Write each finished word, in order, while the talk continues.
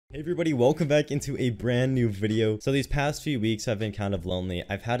Hey everybody, welcome back into a brand new video. So these past few weeks have been kind of lonely.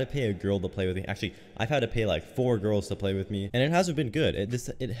 I've had to pay a girl to play with me. Actually, I've had to pay like 4 girls to play with me, and it hasn't been good.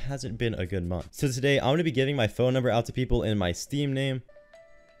 It hasn't been a good month. So today I'm going to be giving my phone number out to people in my Steam name.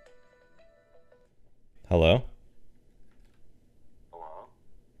 Hello? Hello?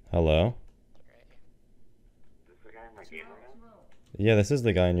 Hello? Is this the guy in my game right now? Yeah, this is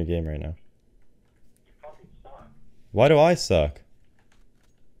the guy in your game right now. You fucking suck. Why do I suck?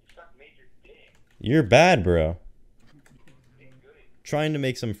 You suck major dick. You're bad, bro. Ain't good. Trying to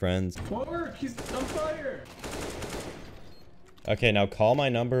make some friends. Forward, he's on fire. Okay, now call my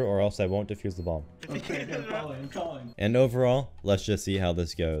number or else I won't defuse the bomb. Okay, I'm calling. And overall, let's just see how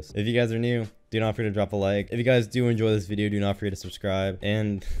this goes. If you guys are new, do not forget to drop a like. If you guys do enjoy this video, do not forget to subscribe.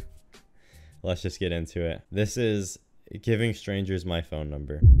 And let's just get into it. This is giving strangers my phone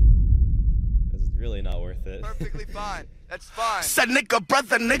number. This is really not worth it. Perfectly fine. That's fine. Said nigga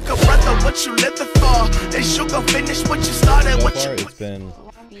brother, what you living for? They should go finish what you started. So What far, you it's been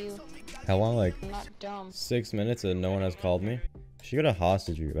Love you. how long? Like I'm not dumb. 6 minutes and no one has called me. She got a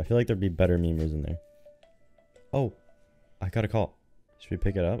hostage group. I feel like there'd be better memers in there. Oh, I got a call. Should we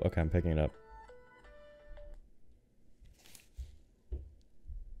pick it up? Okay, I'm picking it up.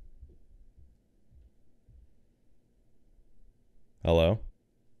 Hello?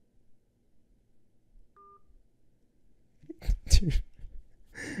 Dude,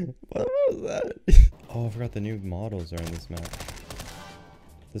 what was that? Oh, I forgot the new models are in this map.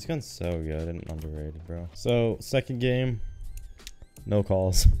 This gun's so good and underrated, bro. So, second game, no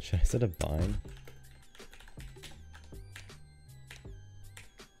calls. Should I set a bind?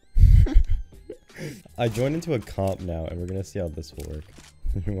 I joined into a comp now, and we're gonna see how this will work.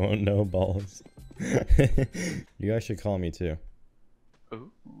 You won't know balls. You guys should call me too. Ooh.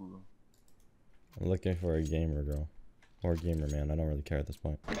 I'm looking for a gamer girl. Or gamer man, I don't really care at this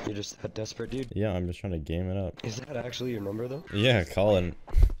point. You're just that desperate, dude? Yeah, I'm just trying to game it up. Is that actually your number, though? Yeah, call it.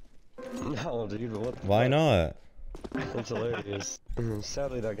 No, dude, what the Why fuck? not? That's hilarious.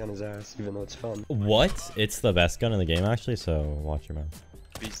 Sadly, that gun is ass, even though it's fun. What? It's the best gun in the game, actually, so watch your mouth.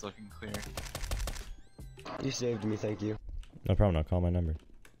 Beast looking clear. You saved me, thank you. No problem, I'll call my number.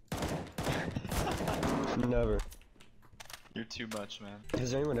 Never. You're too much, man.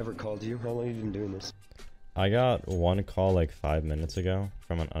 Has anyone ever called you? How long have you been doing this? I got one call like 5 minutes ago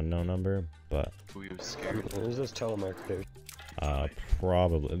from an unknown number, but Ooh, you was scared. Who's this telemarketer?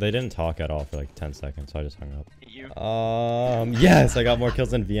 probably they didn't talk at all for like 10 seconds, so I just hung up. Hit you. Yes, I got more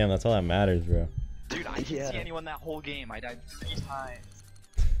kills than VM. That's all that matters, bro. Dude, I didn't Yeah. see anyone that whole game. I died 3 times.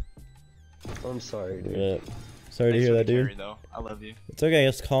 I'm sorry, dude. Yeah. Sorry to Thanks hear for that, the dude. carry, though. I love you. It's okay,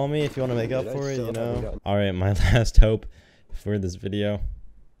 just call me if you want to make up Dude, I for it, still you haven't know. gotten- All right, my last hope for this video.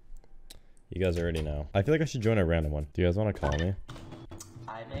 You guys already know. I feel like I should join a random one. Do you guys want to call me?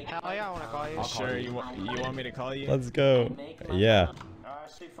 Hell yeah, I wanna call you. Sure, you want me to call you? Let's go. Yeah. I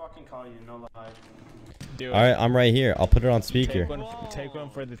actually fucking call you, no lie. Do it. All right, I'm right here. I'll put it on speaker. Take one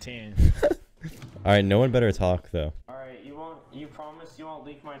for the team. All right, no one better talk though. Alright, you promise you won't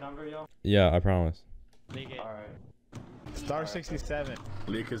leak my number, yo? Yeah, I promise. Leak it. Alright. Star 67.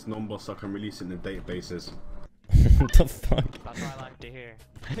 Leak his number so I can release it in the databases. What the fuck? That's what I like to hear.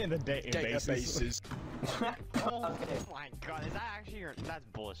 In the databases. Oh my god, is that actually your? That's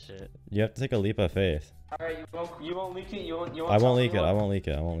bullshit. You have to take a leap of faith. Alright, you won't leak it? You won't I won't leak it. I won't leak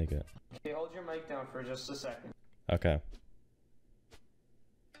it. I won't leak it. Okay, hold your mic down for just a second. Okay.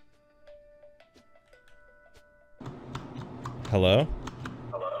 Hello?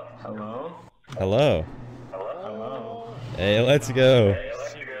 Hello? Hello? Hello? Hey, let's go.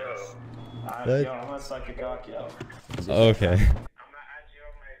 Let- Yo, I'm gonna suck your cock, yo. Okay. I'm gonna add you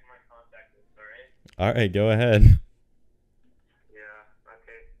on my contact list, alright? Alright, go ahead. Yeah,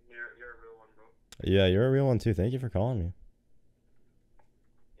 okay. You're a real one, bro. Yeah, you're a real one too. Thank you for calling me.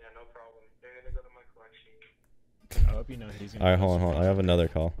 Yeah, no problem. They're gonna go to my collection. I hope you know he's gonna. Alright, hold on. I have another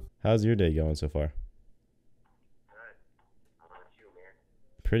call. How's your day going so far? Alright. How about you, man?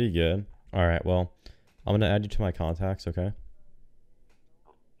 Pretty good. Alright, well, I'm gonna add you to my contacts, okay?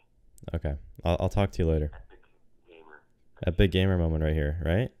 Okay. I'll talk to you later. Epic gamer. Epic gamer moment right here,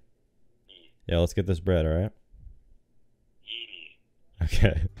 right? Yeah, let's get this bread, alright? Yee.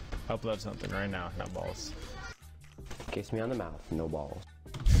 Okay. Upload something right now, not balls. Kiss me on the mouth, no balls.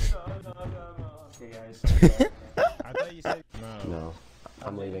 Okay, guys. I thought you said no. No,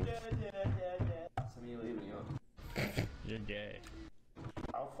 I'm leaving. You're gay.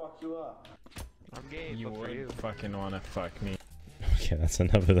 I'll fuck you up. I'm gay. You but for you. would fucking wanna fuck me. Okay, that's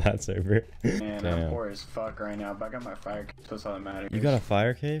enough of that server. Man, I'm Damn. poor as fuck right now, but I got my fire. That's all that matters. You got a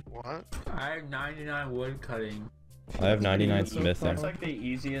fire cape? What? I have 99 wood cutting. I have 99 smithing. That's like the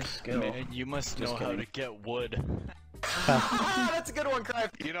easiest skill. Man, you must know how to get wood. That's a good one,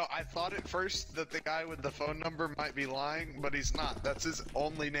 Clive. You know, I thought at first that the guy with the phone number might be lying, but he's not. That's his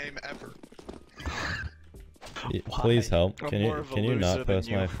only name ever. Please help. I'm Can more you of a can you loser not than post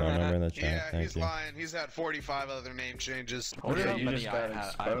you. my phone number in the chat? Yeah, Thank he's you. lying. He's had 45 other name changes. Okay, you many just I got ha-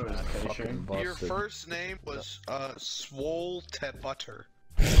 exposed, I've had. Fisher. Your first name was Swole TehButter.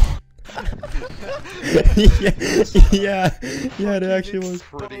 yeah, it actually was.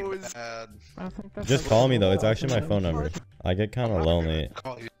 Pretty bad. Just call me though. It's actually my phone number. I get kind of lonely.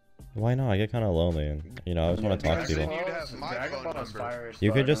 Call you. Why not? I get kind of lonely, and you know, I just want to talk to Because then people. you'd have my phone number.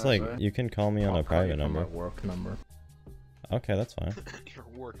 You could just like, you can call me on a private My number. work number. Okay, that's fine. Your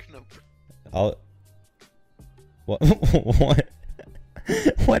work number. I'll. What? What?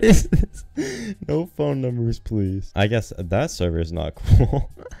 What is this? No phone numbers, please. I guess that server is not cool.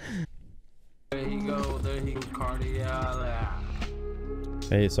 There he go, cardiac.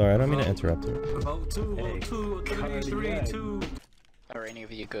 Hey, sorry, I don't mean to interrupt you. Vote 2, vote 2, 3, 3, 2. Are any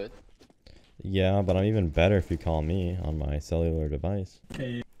of you good? Yeah, but I'm even better if you call me on my cellular device.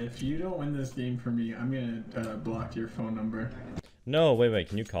 Hey, if you don't win this game for me, I'm gonna block your phone number. No, wait,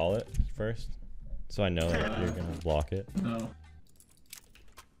 can you call it first? So I know that you're gonna block it. No.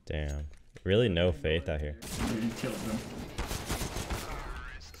 Damn. Really no faith out here. You killed them.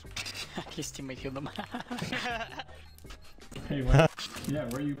 His teammate healed him. Hey, where, yeah,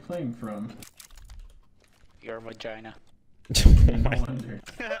 where are you playing from? Your vagina. No wonder.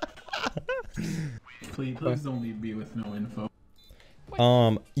 Please don't leave me with no info.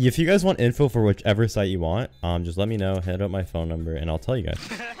 If you guys want info for whichever site you want, just let me know, hit up my phone number, and I'll tell you guys.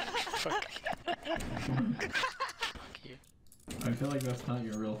 I feel like that's not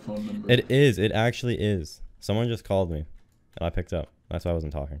your real phone number. It is. It actually is. Someone just called me, and I picked up. That's why I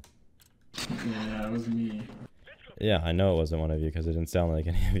wasn't talking. Yeah, it was me. Yeah, I know it wasn't one of you because it didn't sound like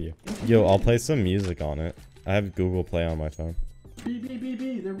any of you. Yo, I'll play some music on it. I have Google Play on my phone. B,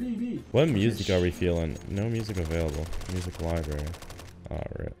 they're B. What music are we feeling? No music available. Music library.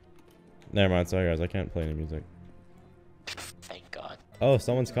 Alright. Never mind, sorry guys, I can't play any music. Thank God. Oh,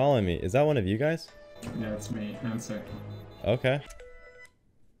 someone's calling me. Is that one of you guys? Yeah, it's me. Answer. Okay.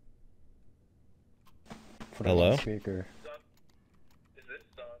 Put it Hello? on speaker. Is this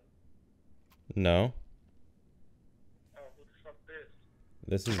Son? No. Oh, who the fuck this?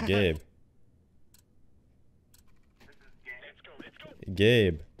 This is Gabe. This is Gabe. Let's go.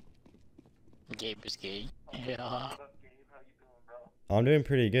 Gabe. Gabe is gay. Yeah. What's up, Gabe? How you doing, bro? I'm doing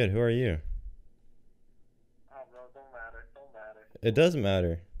pretty good. Who are you? Oh, bro, don't matter. Don't matter. It doesn't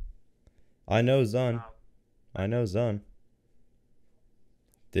matter. I know Zun. I know Zun.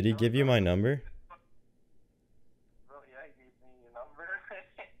 Did he give you my number? Bro, yeah, he gave me your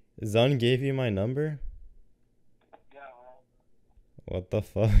number. Zun gave you my number? Yeah, well. What the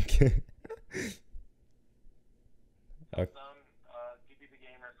fuck? Okay. Gibby the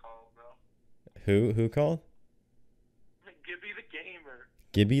Gamer called, bro. Who called? Gibby the Gamer.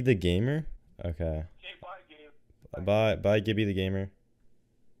 Gibby the Gamer? Okay. Okay, bye, Gabe. Bye, Gibby the Gamer.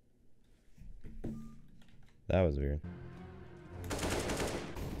 That was weird.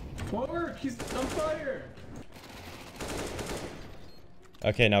 Forward! He's on fire!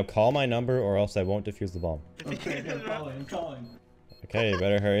 Okay, now call my number or else I won't defuse the bomb. Okay, I'm calling. Okay, you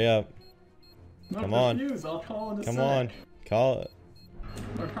better hurry up. No, Come on. defuse, I'll call in a Come sec. on. Call it.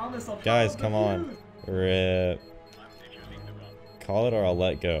 I promise I'll call Guys, it, come on. defuse. Rip. Call it or I'll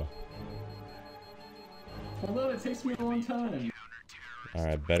let go. Hold on, it takes me a long time.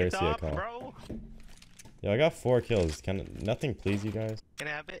 Alright, better see a call. Bro. Yo, I got 4 kills. Can nothing please you guys? Can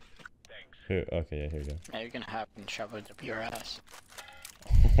I have it? Who? Okay, yeah, here we go. Now you're gonna have him shove it up your ass.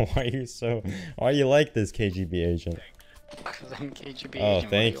 Why are you like this, KGB agent? Because I'm KGB Oh,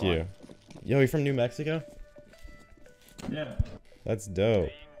 agent, thank what do you. want? Yo, you from New Mexico? Yeah. That's dope.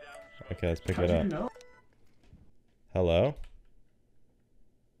 Okay, let's pick How'd it you up. know? Hello?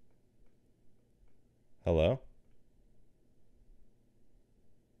 Hello?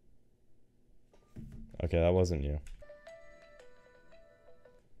 Okay, that wasn't you.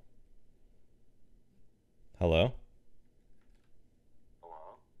 Hello?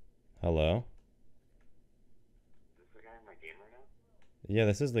 Hello? Hello? Is this the guy in my game right now? Yeah,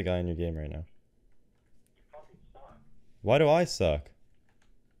 this is the guy in your game right now. You fucking suck. Why do I suck?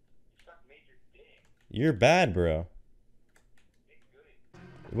 You suck major dick. You're bad, bro. Get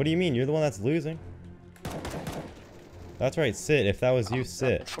good. What do you mean? You're the one that's losing. That's right, sit. If that was you,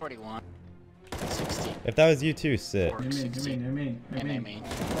 sit. 41. 60. If that was you too, sit. I mean.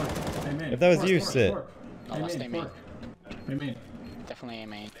 If that was you, sit. I lost aim. I mean. Definitely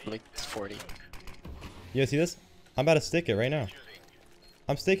aim. Like 40. You guys see this? I'm about to stick it right now.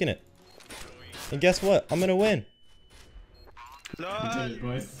 I'm sticking it. And guess what? I'm gonna win. You did it,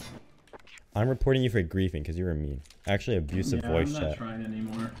 boys. I'm reporting you for griefing because you were mean. Actually, abusive voice I'm not chat. trying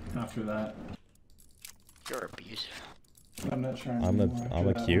anymore after that. You're abusive. I'm not trying I'm anymore a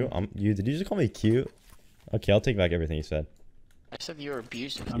after that cute. one. Did you just call me cute? Okay, I'll take back everything you said. I said you're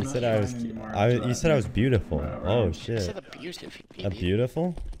abusive. I'm You not said I was. trying anymore after You that. said I was beautiful. Right. Oh I shit. said abusive, you A idiot.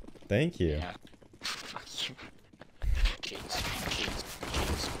 beautiful? Thank you. Yeah. Fuck you. Cheats, cheats,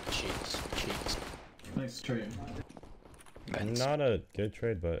 cheats, cheats, cheats. Nice trade. Vents. Not a good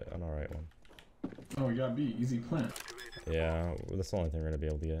trade, but an alright one. Oh, we got B. Easy plant. Yeah, that's the only thing we're gonna be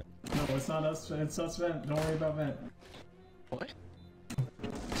able to get. No, it's not us. It's us, Vent. Don't worry about Vent. What?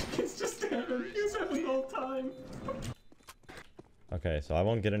 It's just Heaven. He's Heaven the whole time. Okay, so I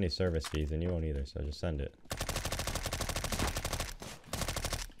won't get any service fees, and you won't either. So just send it.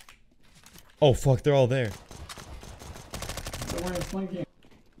 Oh fuck, they're all there. Don't worry, I'm flanking.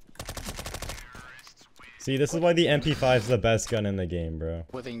 See, this is why the MP5 is the best gun in the game, bro.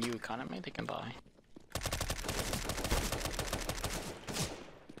 With a new economy, they can buy.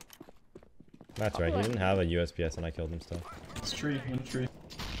 That's right, he didn't have a USPS and I killed him still. It's tree. In tree.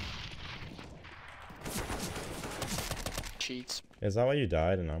 Cheats. Is that why you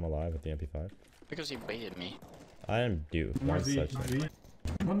died and I'm alive with the MP5? Because he baited me. I am due. One more One Z. such thing. Z.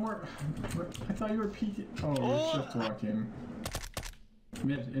 One more. I thought you were peeking. Oh, you're shift walking.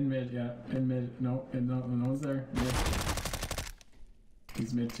 In mid, yeah. In mid. No, no one's there. Mid.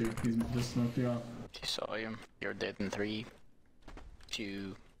 He's mid too. He's just smoked you off. You saw him. You're dead in 3,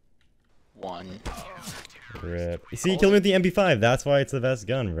 2, 1. Rip. You see, he killed me with the MP5. That's why it's the best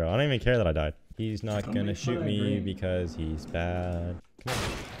gun, bro. I don't even care that I died. He's not Don't gonna make shoot fun of me Green. because he's bad.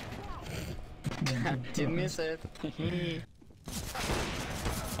 Didn't miss it.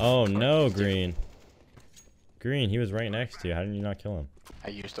 Oh no, Green. Green, he was right next to you. How did you not kill him? I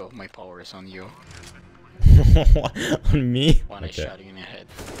used all my powers on you On me? when I shot you in the head.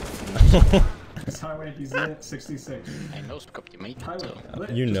 It's highway. He's lit. 66. I know scoped you, mate. Highway. So.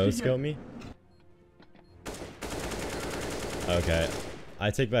 Lit. You Just no keep scope going. me? Okay. I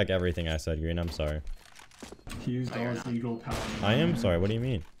take back everything I said, Green. I'm sorry. He used all his eagle power. I am sorry. What do you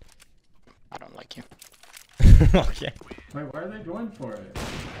mean? I don't like you. Okay. Wait, why are they going for it?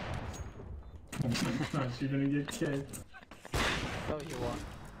 Oh my gosh, you're gonna get kicked. Oh,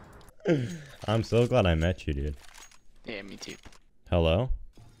 you are. I'm so glad I met you, dude. Yeah, me too. Hello?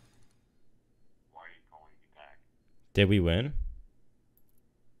 Why are you calling me back? Did we win?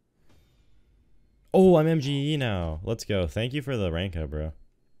 Oh, I'm MGE now. Let's go. Thank you for the rank up, bro.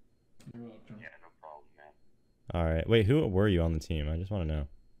 You're welcome. Yeah, no problem, man. Alright. Wait, who were you on the team? I just want to know.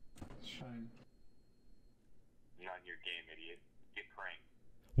 Shine. You're not in your game, idiot. Get pranked.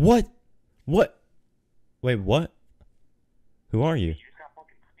 What? What? Wait, what? Who are you? You just got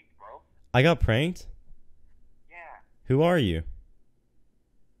fucking pranked, bro. I got pranked? Yeah. Who are you?